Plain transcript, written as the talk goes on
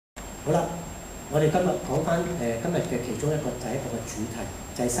好啦，我哋今日講翻今日嘅其中一個第一個嘅主題，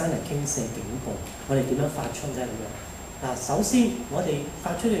就係山泥傾瀉警報。我哋點樣發出啫咁樣？嗱，首先我哋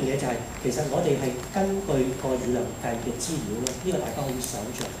發出一樣嘢就係、其實我哋係根據個雨量計嘅資料咧，呢、個大家可以想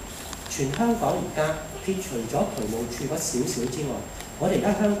像。全香港而家撇除咗渠務處嗰少少之外，我哋而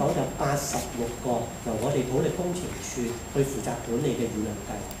家香港有86個由我哋土力工程處去負責管理嘅雨量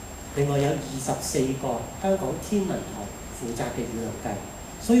計，另外有24個香港天文台負責嘅雨量計，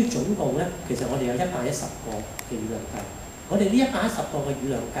所以總共咧，其實我哋有110個嘅雨量計。我哋呢110個嘅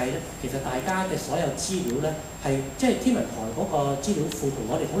雨量計咧，其實大家嘅所有資料咧，係即係天文台嗰個資料庫同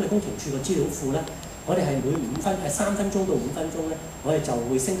我哋土力工程處個資料庫咧，我哋係每3分鐘到5分鐘咧，我哋就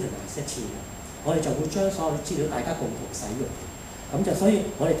會synchronize一次嘅，我哋就會將所有資料大家共同使用。咁就所以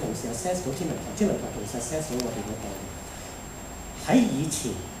我哋同時 access 到天文台，天文台同時 access 到我哋嗰個。喺以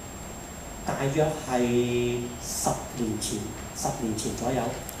前，大約係10年前左右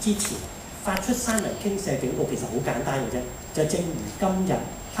之前，發出山泥傾瀉警告其實好簡單嘅啫，就正如今日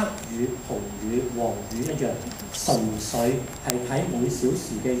黑雨、紅雨、黃雨一樣，純粹係睇每小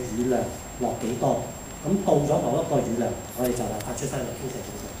時嘅雨量落幾多。咁到咗某一個雨量，我哋就話發出山泥傾瀉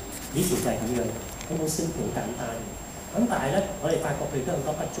警告。以前就係咁樣，咁好 simple 好簡單嘅。咁但係咧，我哋發覺佢都有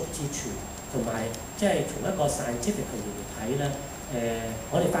好多不足之處，同埋即係從一個 scientific 嚟睇咧，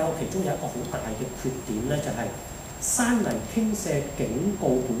我哋發覺其中有一個好大嘅缺點咧，就係、山泥傾瀉警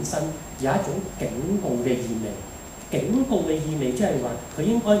告本身有一種警告嘅意味，警告嘅意味即係話佢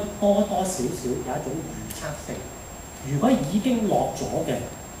應該多少少有一種預測性。如果已經落咗嘅，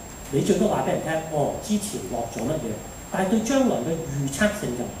你最多話俾人聽，之前落咗乜嘢，但係對將來嘅預測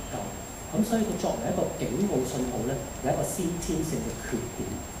性就唔夠。咁所以佢作為一個警告信號咧，有一個先天性嘅缺點。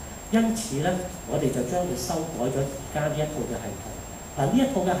因此咧，我哋就將佢修改咗而家呢一套嘅系統。嗱，呢一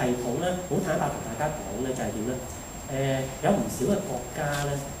套嘅系統咧，好坦白同大家講咧，就係點咧？有唔少嘅國家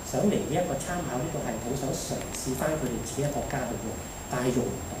咧，想嚟呢一個參考呢個系統，想嘗試翻佢哋自己嘅國家去用，但係用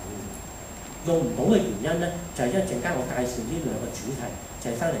唔到。用唔到嘅原因咧，就係因為陣間我介紹呢兩個主題，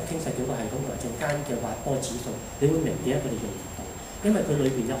就係山泥傾瀉警告系統同埋陣間嘅滑坡指數，你會明點解佢哋用唔到。因為佢裏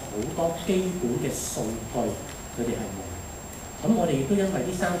邊有好多基本嘅數據，佢哋係冇。咁我哋亦都因為呢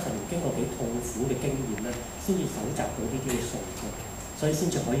30年經過幾痛苦嘅經驗咧，先至搜集到呢啲嘅數據，所以先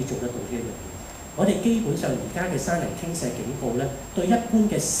至可以做得到呢一樣嘢。我哋基本上而家嘅山泥傾瀉警告咧，對一般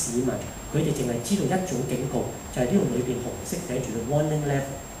嘅市民，佢哋淨係知道一種警告，就係呢度裏邊紅色寫住嘅 warning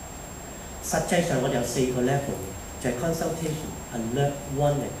level。實際上我哋有4個 level， 就係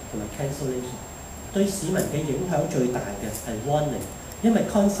consultation、alert、warning 同埋 cancellation。對市民嘅影響最大嘅係 warning， 因為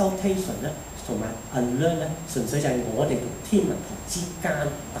consultation 咧同埋 alert 咧，純粹就係我哋同天文台之間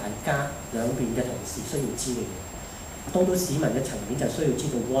大家兩邊嘅同事需要知嘅嘢。到市民嘅層面就需要知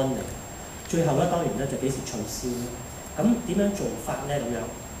道 warning。最後咧當然咧就幾時取消咧。咁點樣做法咧咁樣？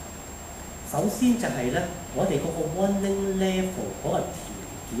首先就係咧，我哋嗰個 warning level 嗰個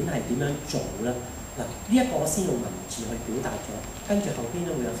條件係點樣做咧？嗱，呢一個我先用文字去表達咗，跟住後邊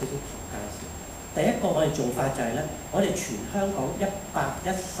咧會有少少圖介紹。第一個我哋做法就係咧，我哋全香港110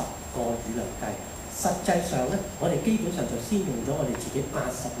個雨量計，實際上咧，我哋基本上就先用咗我哋自己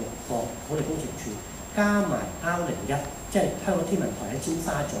86個土力工程處，加埋 R01，即係香港天文台喺尖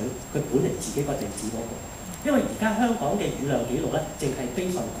沙咀，佢本嚟自己個地址嗰個。因為而家香港嘅雨量記錄咧，淨係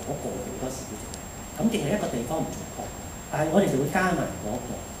非常嗰個好多時嘅啫，咁淨係一個地方唔準確，但係我哋就會加埋嗰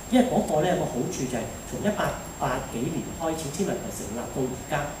個。因為嗰個咧有個好處就係從1880幾年開始，天文台成立到而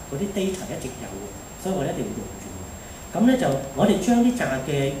家，嗰啲 data 一直有嘅，所以我哋一定要用住。咁咧就我哋將呢紮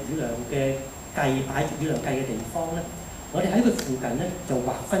嘅雨量嘅計擺住雨量計嘅地方咧，我哋喺佢附近咧就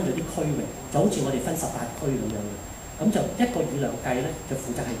劃分咗啲區域，就好似我哋分18區咁樣嘅。咁就一個雨量計咧就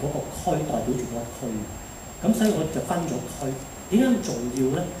負責係嗰個區代表住嗰個區。咁所以我就分咗區。點解咁重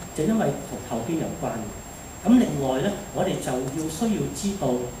要咧？就因為同後邊有關。咁另外咧，我哋就需要知道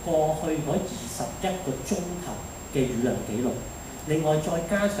過去嗰21個鐘頭嘅雨量記錄，另外再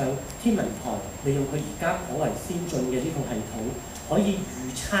加上天文台利用佢而家頗為先進嘅呢套系統，可以預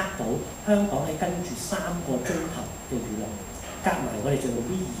測到香港喺跟住3個鐘頭嘅雨量，夾埋我哋就用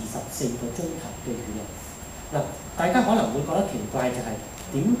呢24個鐘頭嘅雨量。嗱，大家可能會覺得奇怪就係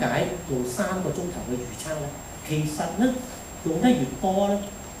點解用3個鐘頭嘅預測咧？其實咧用得越多咧，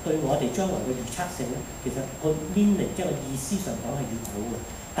對我哋將來嘅預測性咧，其實個 meaning 即係個意思上講係越好嘅。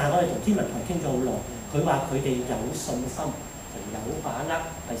但係我哋同天文台傾咗好耐，佢話佢哋有信心同有把握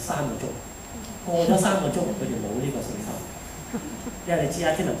係3個鐘，過咗3個鐘佢哋冇呢個信心。因為你知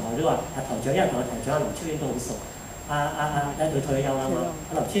啦，天文台都話台長，因為同台長阿劉超英都好熟，有隊退休啦嘛，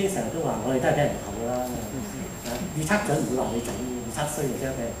阿劉超英成日都話我哋都係俾人口啦，預測準唔會話你準，預測衰就即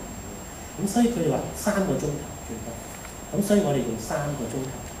係俾人口。咁所以佢哋話3個鐘頭最多，咁所以我哋用3個鐘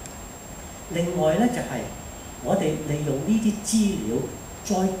頭。另外咧就係、我哋利用呢啲資料，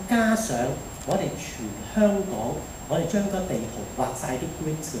再加上我哋全香港，我哋將個地圖畫晒啲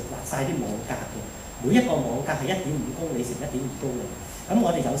grids，畫晒啲網格嘅，每一個網格係1.5公里乘1.2公里，咁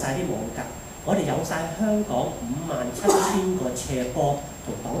我哋有晒啲網格，我哋有晒香港57,000個斜坡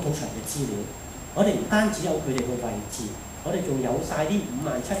同擋土牆嘅資料，我哋唔單止有佢哋嘅位置，我哋仲有晒啲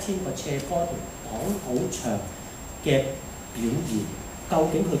57,000個斜坡同擋土牆嘅表現，究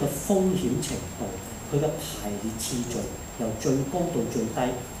竟佢嘅風險程度，佢嘅排列次序由最高到最低，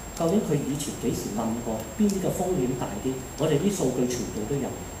究竟佢以前幾時冧過，邊啲嘅風險大啲，我哋啲數據全部都有。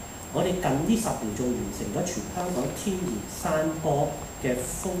我哋近呢10年仲完成咗全香港天然山坡嘅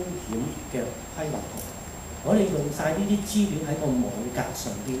風險嘅規劃圖，我哋用晒呢啲資料喺個網格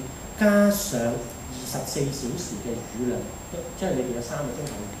上邊，加上24小時嘅雨量，即係裏邊有3個鐘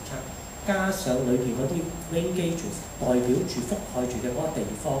頭預測。加上裏邊嗰啲 rain gauges 代表住覆蓋住嘅嗰個地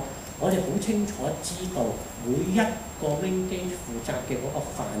方，我哋好清楚知道每一個 rain gauge 負責嘅嗰個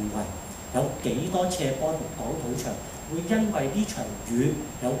範圍有幾多斜坡同擋土牆會因為呢場雨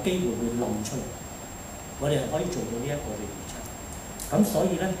有機會會冧出嚟，我哋係可以做到呢一個嘅預測。咁所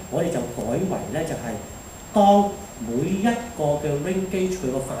以咧，我哋就改為咧就係、當每一個嘅 rain gauge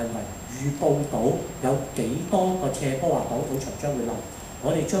佢個範圍預報到有幾多個斜坡或擋土牆將會冧。我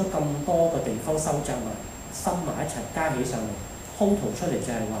哋將咁多個地方收集埋、深埋一齊加起上嚟，鋪圖出嚟就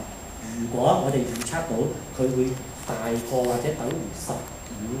係話，如果我哋預測到佢會大過或者等於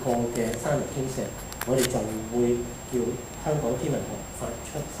15個嘅山泥傾瀉，我哋就會叫香港天文台發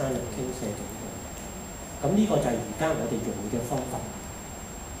出山泥傾瀉警告。咁呢個就係而家我哋用嘅方法。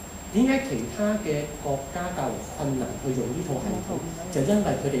點解其他嘅國家較為困難去用呢套系統？就因為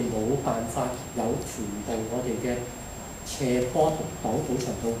佢哋冇辦法有全部我哋嘅斜坡同擋土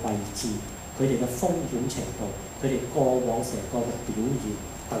牆嘅位置，佢哋嘅風險程度，佢哋過往成個嘅表現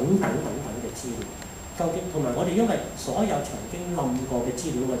等等嘅資料，究竟同埋我哋因為所有曾經冧過嘅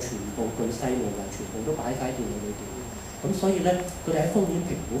資料，我全部巨細無遺，全部都擺喺電腦裏邊，咁所以咧，佢哋喺風險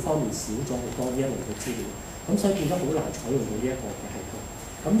評估方面少咗好多呢一類嘅資料，咁所以變咗好難採用到呢一個嘅系統。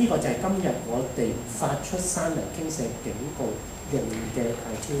咁呢個就係今日我哋發出山泥傾瀉警告用嘅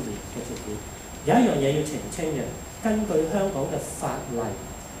criteria 嘅條件。有一樣嘢要澄清嘅。根據香港嘅法例，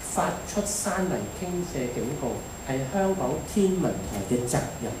發出山泥傾瀉警告係香港天文台嘅責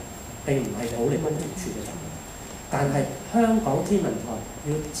任，並唔係土力工程處嘅責任。但係香港天文台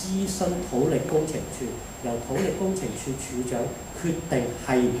要諮詢土力工程處，由土力工程處處長決定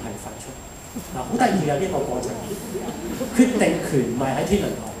係唔係發出。嗱，好得意嘅呢個過程，決定權唔係喺天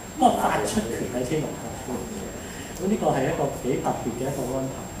文台，不過發出權喺天文台。咁呢個係一個幾特別嘅一個安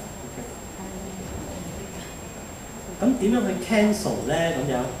排。咁點樣去 cancel 咧？咁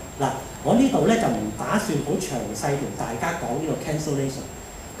樣嗱，我呢度咧就唔打算好詳細同大家講呢個 cancellation。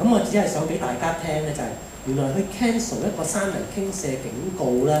咁我只係想俾大家聽咧，就係、原來去 cancel 一個山泥傾瀉警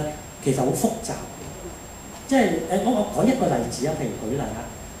告咧，其實好複雜。即係我講一個例子啊，譬如舉例啊，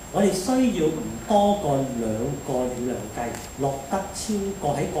我哋需要唔多過2個雨量計，落得超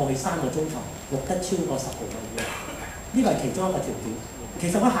過喺過去3個鐘頭錄得超過10毫米嘅，呢個係其中一個條件。其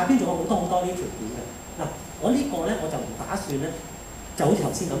實我下邊仲有好多呢條件嘅嗱。我呢個咧我就唔打算咧，就好似頭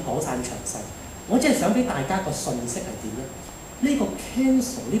先咁講晒詳細。我只係想俾大家個訊息係點咧？呢個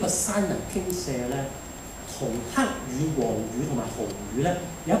cancel 呢個山泥傾瀉咧，同黑雨、黃雨同埋紅雨咧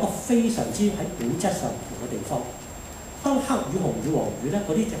有一個非常之喺本質上唔同嘅地方。當黑雨、紅雨、黃雨咧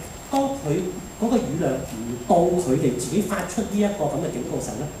嗰啲就當佢嗰個雨量唔到佢哋自己發出呢一個咁嘅警告時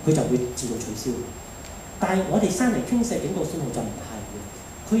候咧，佢就會自動取消。但係我哋山泥傾瀉警告信號就唔係嘅，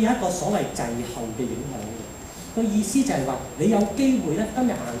佢有一個所謂滯後嘅影響嘅。個意思就係話，你有機會咧，今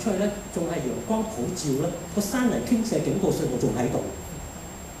日行出去咧，仲係陽光普照咧，個山泥傾瀉警告信號仲喺度，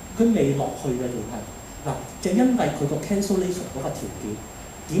佢未落去嘅仲係嗱，就因為佢個 cancellation 嗰個條件，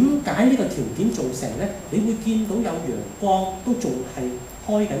點解呢個條件造成咧？你會見到有陽光都仲係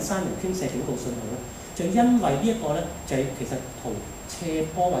開緊山泥傾瀉警告信號咧，就因為呢一個咧，就係其實同斜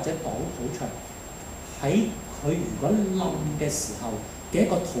坡或者擋土牆喺佢如果冧嘅時候嘅一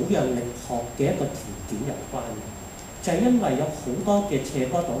個土壤力學嘅一個條件有關嘅，就係、是、因為有好多嘅斜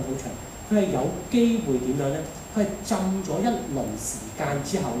坡擋土牆，佢係有機會點樣咧？佢係浸咗一輪時間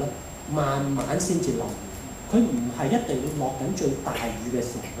之後咧，慢慢先至冧。佢唔係一定要落緊最大雨嘅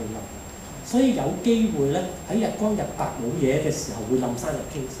時候去冧，所以有機會咧喺日光日白冇嘢嘅時候會冧山泥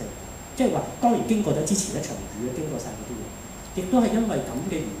傾瀉。即係話當然經過咗之前一場雨咧，經過晒嗰啲嘢，亦都係因為咁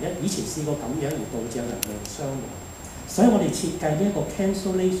嘅原因，以前試過咁樣而導致有人命傷亡。所以我哋設計呢一個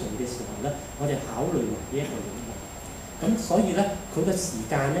cancellation 嘅時候咧，我哋考慮埋呢一個影響。咁所以咧，佢嘅時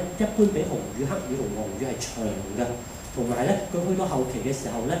間咧一般比紅雨、黑雨同黃雨係長嘅。同埋咧佢去到後期嘅時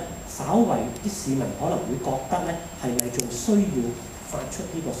候咧，稍為啲市民可能會覺得咧係咪仲需要發出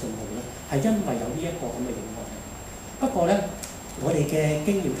呢個信號咧？係因為有呢一個咁嘅影響。不過咧，我哋嘅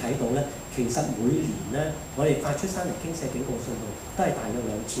經驗睇到咧，其實每年咧，我哋發出山泥傾瀉警告信號都係大約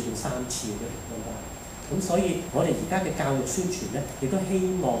2次到3次嘅平均單。咁所以，我哋而家嘅教育宣傳咧，亦都希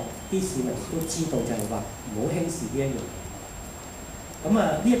望啲市民都知道就係話唔好輕視呢一樣嘢。咁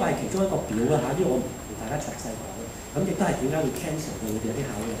呢一個係其中一個表啦嚇，呢個我唔同大家詳細講。咁亦都係點解會 cancel 嘅，會有啲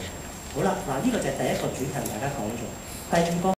考慮。好啦，嗱呢個就係第一個主題，大家講咗。第二個。